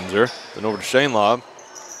back to Kinzer, then over to Shane Lobb.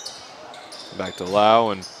 Back to Lau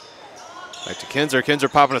and back to Kinzer. Kinzer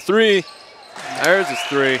popping a 3. There's his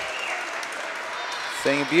 3.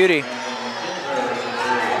 Thing of beauty.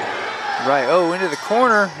 Right, oh, into the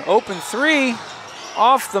corner. Open 3.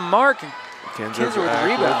 Off the mark. Kinzer with the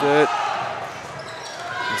rebound. With it.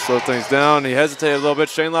 And slow things down. He hesitated a little bit.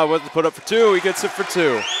 Shane Lobb with to put up for 2. He gets it for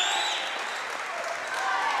 2.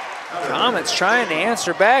 Comets trying to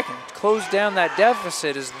answer back and close down that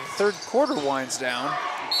deficit as the third quarter winds down.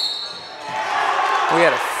 We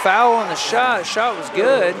had a foul on the shot. The shot was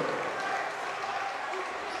good.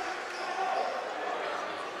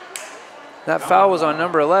 That foul was on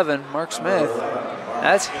number 11, Mark Smith.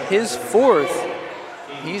 That's his 4th.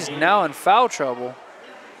 He's now in foul trouble.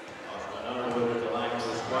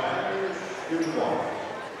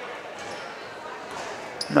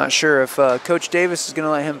 Not sure if Coach Davis is going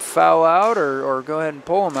to let him foul out or go ahead and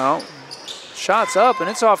pull him out. Shot's up, and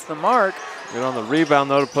it's off the mark. Good on the rebound,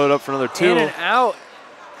 though, to put it up for another 2. In and out.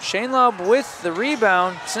 Shane Lobb with the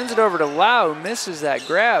rebound, sends it over to Lau, who misses that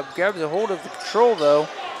grab. Grabs a hold of the control, though.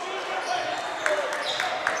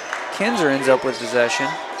 Kinzer ends up with possession.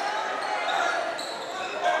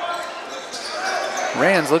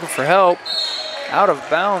 Rands looking for help. Out of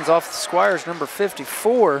bounds off the Squires, number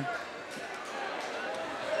 54.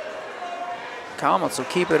 Comets will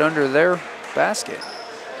keep it under their basket.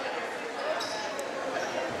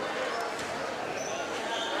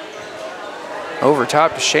 Over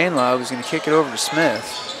top to Shane Lobb, who's going to kick it over to Smith.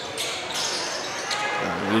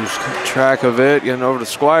 Lose track of it, getting over to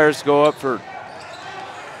Squires, go up for,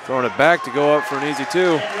 throwing it back to go up for an easy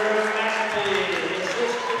 2.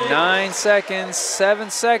 9 seconds, 7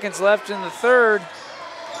 seconds left in the third.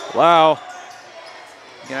 Wow. You're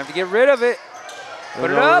going to have to get rid of it. Put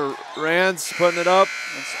it up. Rands putting it up.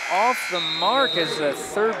 It's off the mark as the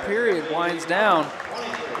third period winds down.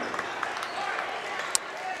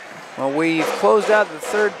 Well, we've closed out the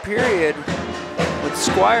third period with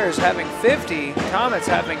Squires having 50, Comets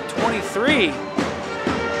having 23.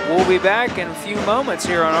 We'll be back in a few moments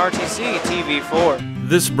here on RTC TV4.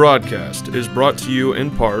 This broadcast is brought to you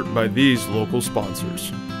in part by these local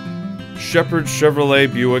sponsors. Shepherd's Chevrolet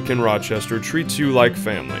Buick in Rochester treats you like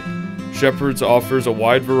family. Shepherd's offers a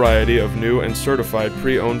wide variety of new and certified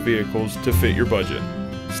pre-owned vehicles to fit your budget.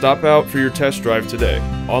 Stop out for your test drive today,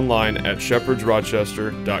 online at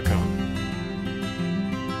shepherdsrochester.com.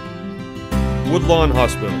 Woodlawn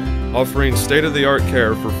Hospital, offering state-of-the-art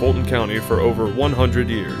care for Fulton County for over 100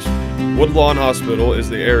 years. Woodlawn Hospital is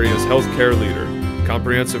the area's healthcare leader.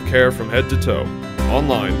 Comprehensive care from head to toe.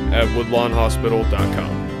 Online at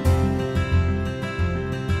woodlawnhospital.com.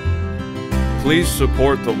 Please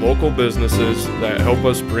support the local businesses that help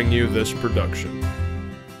us bring you this production.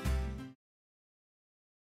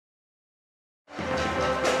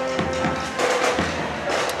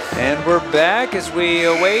 And we're back as we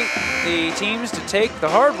await the teams to take the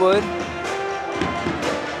hardwood.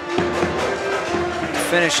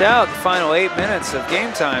 Finish out the final 8 minutes of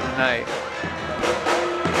game time tonight.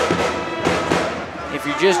 If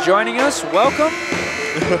you're just joining us, welcome.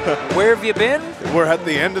 Where have you been? We're at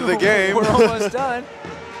the end of the game. We're almost done.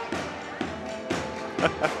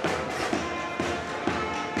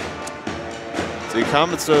 See,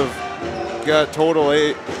 Comets have got total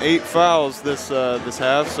eight fouls this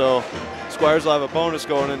half, so Squires will have a bonus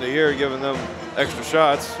going into here, giving them extra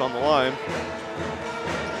shots on the line.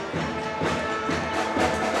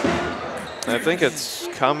 I think it's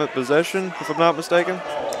Comet possession, if I'm not mistaken.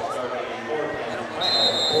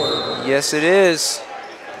 Yes, it is.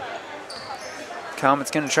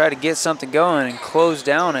 Comet's going to try to get something going and close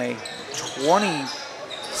down a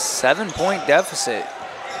 27-point deficit.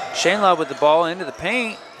 Shanelob with the ball into the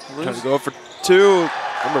paint. Trying to go for two.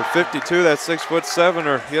 Number 52, that's 6'7",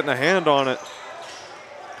 or getting a hand on it.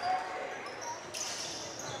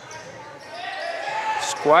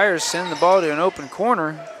 Squires send the ball to an open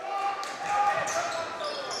corner.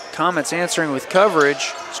 Comets answering with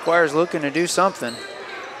coverage. Squires looking to do something.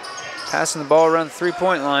 Passing the ball around the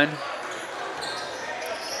three-point line.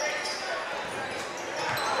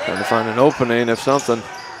 Trying to find an opening, if something.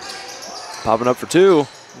 Popping up for two.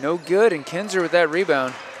 No good, and Kinzer with that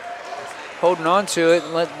rebound. Holding on to it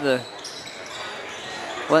and letting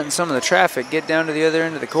some of the traffic get down to the other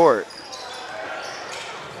end of the court.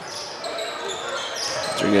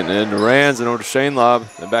 So you're getting into Rands and over to Shanelob,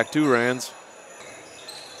 then back to Rands.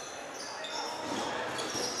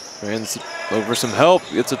 Rands looking for some help,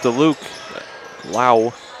 gets it to Luke.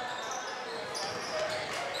 Wow.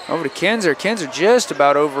 Over to Kinzer. Kinzer just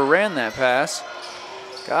about overran that pass.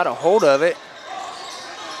 Got a hold of it.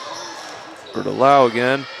 Over to Lau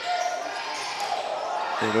again.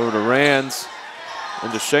 And over to Rands.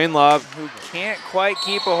 Into Shanelob. Who can't quite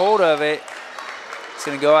keep a hold of it. It's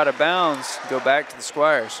going to go out of bounds, go back to the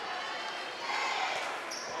Squires.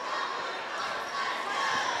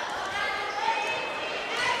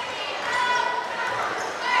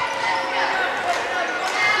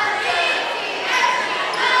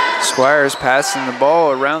 Squires passing the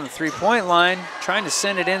ball around the three-point line, trying to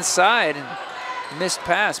send it inside, and missed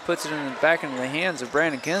pass puts it back into the hands of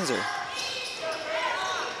Brandon Kinzer.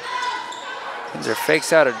 Kinzer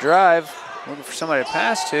fakes out a drive, looking for somebody to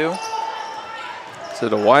pass to. So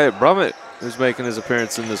to Wyatt Brummett, who's making his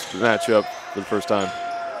appearance in this matchup for the first time.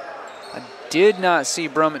 I did not see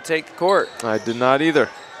Brummett take the court. I did not either.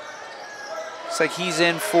 Looks like he's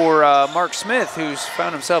in for Mark Smith, who's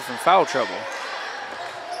found himself in foul trouble.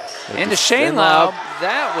 Into Shanelob,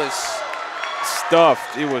 that was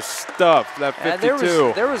stuffed. He was stuffed. That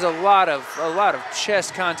 52. There was a lot of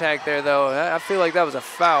chest contact there, though. I feel like that was a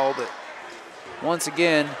foul, but once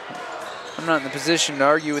again, I'm not in the position to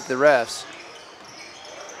argue with the refs.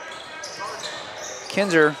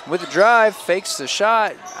 Kinzer with the drive, fakes the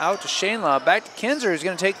shot, out to Shanelob, back to Kinzer, who's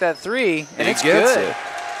going to take that three, and it's good.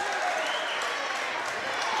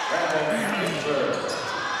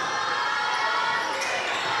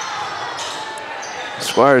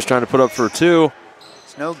 Squires trying to put up for two.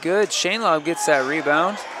 It's no good. Shanelob gets that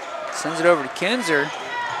rebound, sends it over to Kinzer.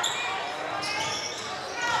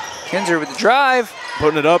 Kinzer with the drive.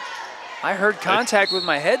 Putting it up. I heard contact with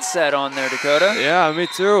my headset on there, Dakota. Yeah, me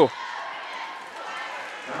too.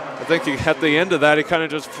 I think at the end of that, he kind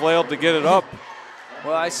of just flailed to get it up.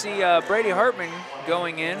 Well, I see Brady Hartman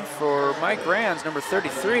going in for Mike Rands, number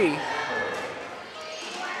 33.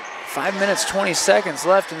 5 minutes, 20 seconds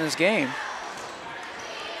left in this game,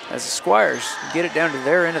 as the Squires get it down to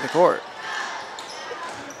their end of the court.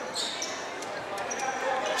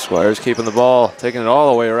 Squires keeping the ball, taking it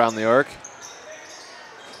all the way around the arc.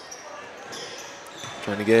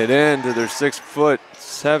 Trying to get it into their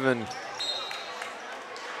 6'7".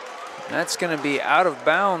 That's going to be out of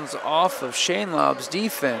bounds off of Shanelobb's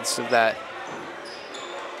defense of that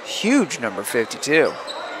huge number 52.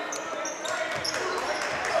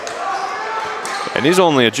 And he's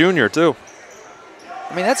only a junior too.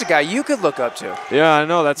 I mean, that's a guy you could look up to. Yeah, I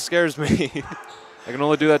know, that scares me. I can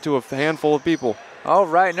only do that to a handful of people. All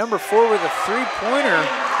right, number 4 with a three-pointer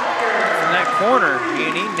from that corner,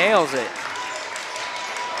 and he nails it.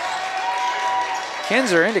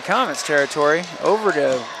 Kinzer into Comets territory, over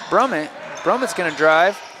to Brummett. Brummett's gonna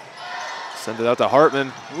drive. Send it out to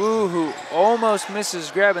Hartman. Woo, who almost misses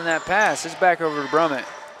grabbing that pass. It's back over to Brummett.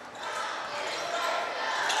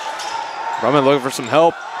 Brummett looking for some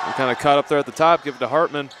help. He kind of caught up there at the top, give it to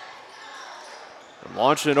Hartman. And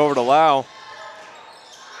launching it over to Lau.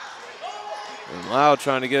 And Lau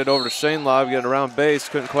trying to get it over to Shane Lobb, getting around base,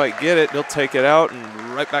 couldn't quite get it. He'll take it out and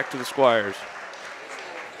right back to the Squires.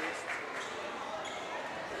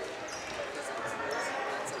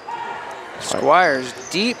 Squires,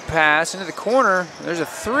 deep pass into the corner. There's a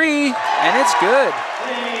 3, and it's good.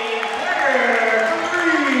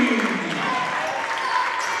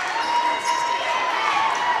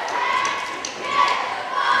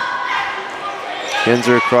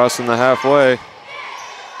 Kinzer crossing the halfway.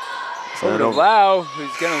 Over to Lau,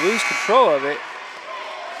 who's going to lose control of it.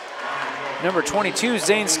 Number 22,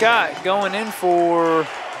 Zane Scott, going in for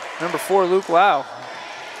number 4, Luke Lau.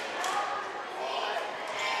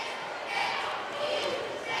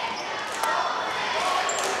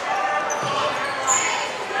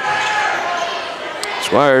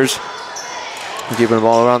 Squires keeping the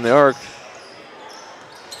ball around the arc.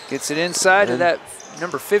 Gets it inside to that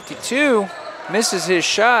number 52. Misses his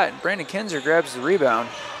shot. Brandon Kinzer grabs the rebound.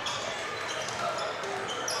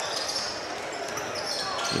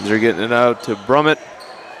 Kinzer getting it out to Brummett.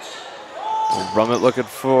 And Brummett looking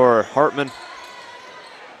for Hartman.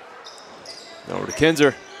 Over to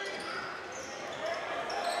Kinzer.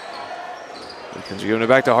 And Kinzer giving it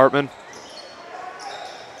back to Hartman.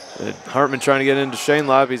 And Hartman trying to get into Shane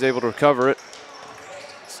Lobb. He's able to recover it.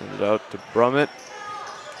 Send it out to Brummett.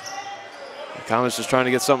 Comets just trying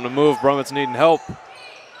to get something to move. Brummett's needing help.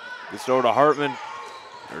 Gets it over to Hartman.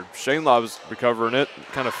 Or Shane Lobb's recovering it.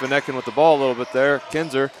 Kind of finnecking with the ball a little bit there.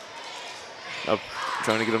 Kinzer up,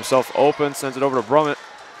 trying to get himself open. Sends it over to Brummett.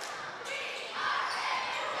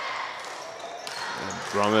 And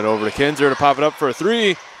Brummett over to Kinzer to pop it up for a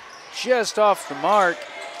 3. Just off the mark.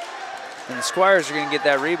 And the Squires are going to get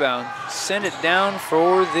that rebound. Send it down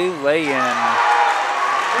for the lay-in.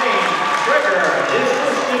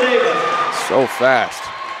 So fast.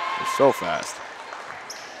 They're so fast.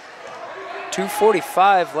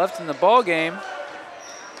 2:45 left in the ball game.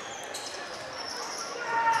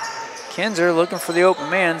 Kinzer looking for the open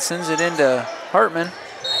man, sends it into Hartman.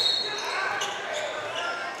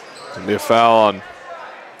 Gonna be a foul on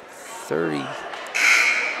 30.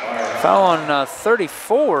 Foul on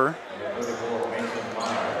 34.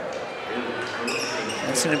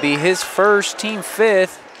 That's going to be his first, team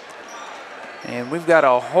 5th. And we've got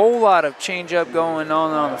a whole lot of change-up going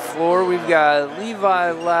on the floor. We've got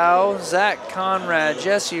Levi Lau, Zach Conrad,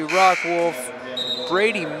 Jesse Rockwolf,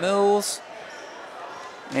 Brady Mills,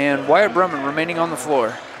 and Wyatt Brummett remaining on the floor.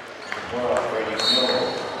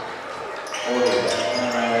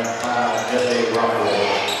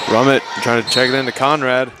 Brummett trying to check it into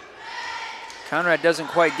Conrad. Conrad doesn't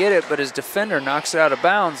quite get it, but his defender knocks it out of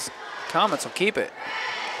bounds. Comets will keep it.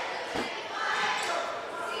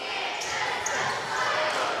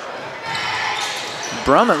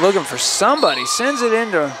 Brummett looking for somebody, sends it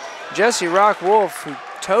into Jesse Rockwolf, who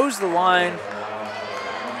toes the line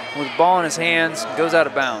with the ball in his hands, and goes out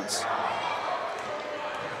of bounds.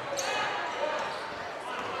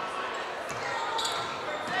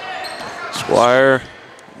 Squire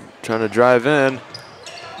trying to drive in.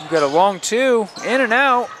 We've got a long 2, in and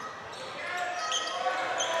out.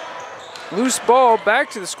 Loose ball, back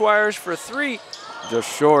to the Squires for a 3.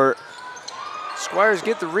 Just short. Squires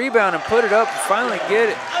get the rebound and put it up and finally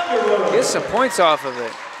get some points off of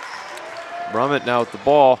it. Brummett now with the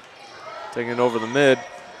ball, taking it over the mid.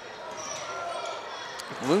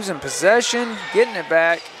 Losing possession, getting it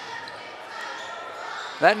back.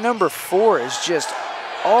 That number 4 is just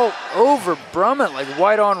all over Brummett like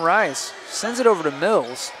white on rice. Sends it over to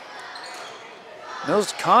Mills.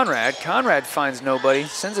 Mills to Conrad. Conrad finds nobody.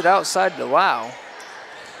 Sends it outside to Lau.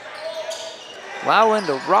 Lau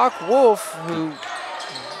into Rockwolf, who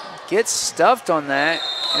gets stuffed on that,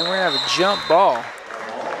 and we're going to have a jump ball.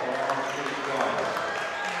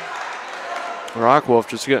 Rockwolf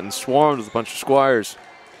just getting swarmed with a bunch of Squires.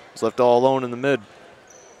 He's left all alone in the mid.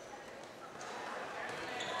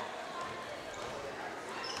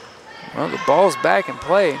 Well, the ball's back in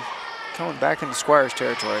play, coming back into Squires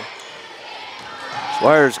territory.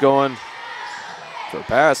 Squires going for a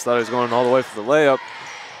pass. Thought he was going all the way for the layup.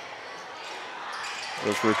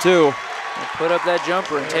 Goes for a 2. We'll put up that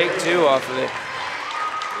jumper and take 2 off of it.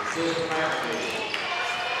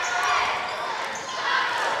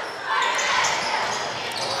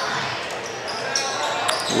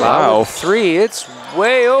 Wow. 3, it's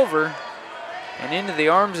way over and into the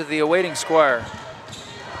arms of the awaiting Squire.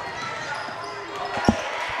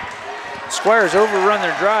 Squires overrun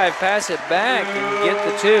their drive, pass it back, and get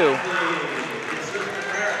the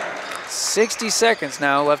 2. 60 seconds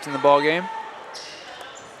now left in the ball game.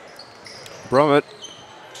 Brummett.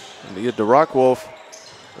 And to get to Rockwolf.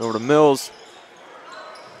 Over to Mills.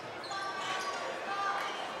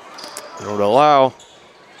 And over to Lau.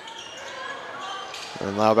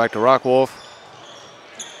 And Lau back to Rockwolf.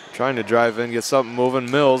 Trying to drive in, get something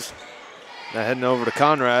moving. Mills. Now heading over to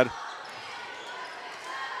Conrad.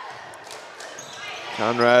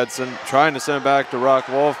 Conrad's trying to send it back to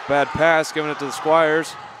Rockwolf. Bad pass, giving it to the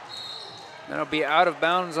Squires. That'll be out of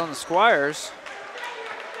bounds on the Squires.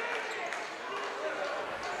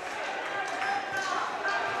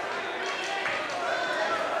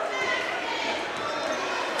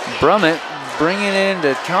 Brummett bringing it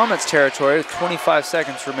into Comets territory with 25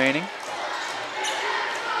 seconds remaining.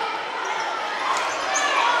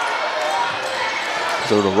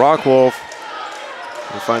 So to Rockwolf.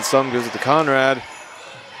 He finds something, gives it to Conrad.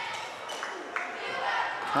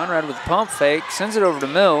 Conrad with the pump fake, sends it over to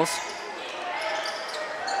Mills.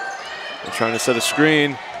 They're trying to set a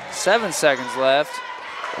screen. 7 seconds left.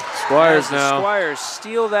 Squires As now. The Squires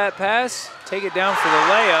steal that pass, take it down for the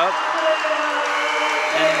layup.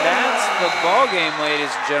 And that's the ball game,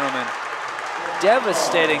 ladies and gentlemen.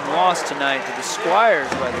 Devastating loss tonight to the Squires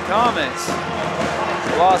by the Comets.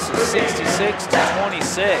 Loss of 66 to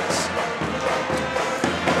 26.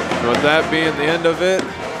 And with that being the end of it,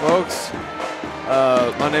 folks,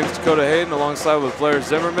 my name is Dakota Hayden alongside with Blair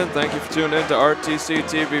Zimmerman. Thank you for tuning in to RTC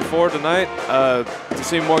TV4 tonight. To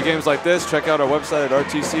see more games like this, check out our website at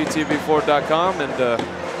rtctv4.com, and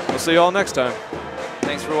we'll see you all next time.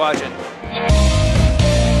 Thanks for watching.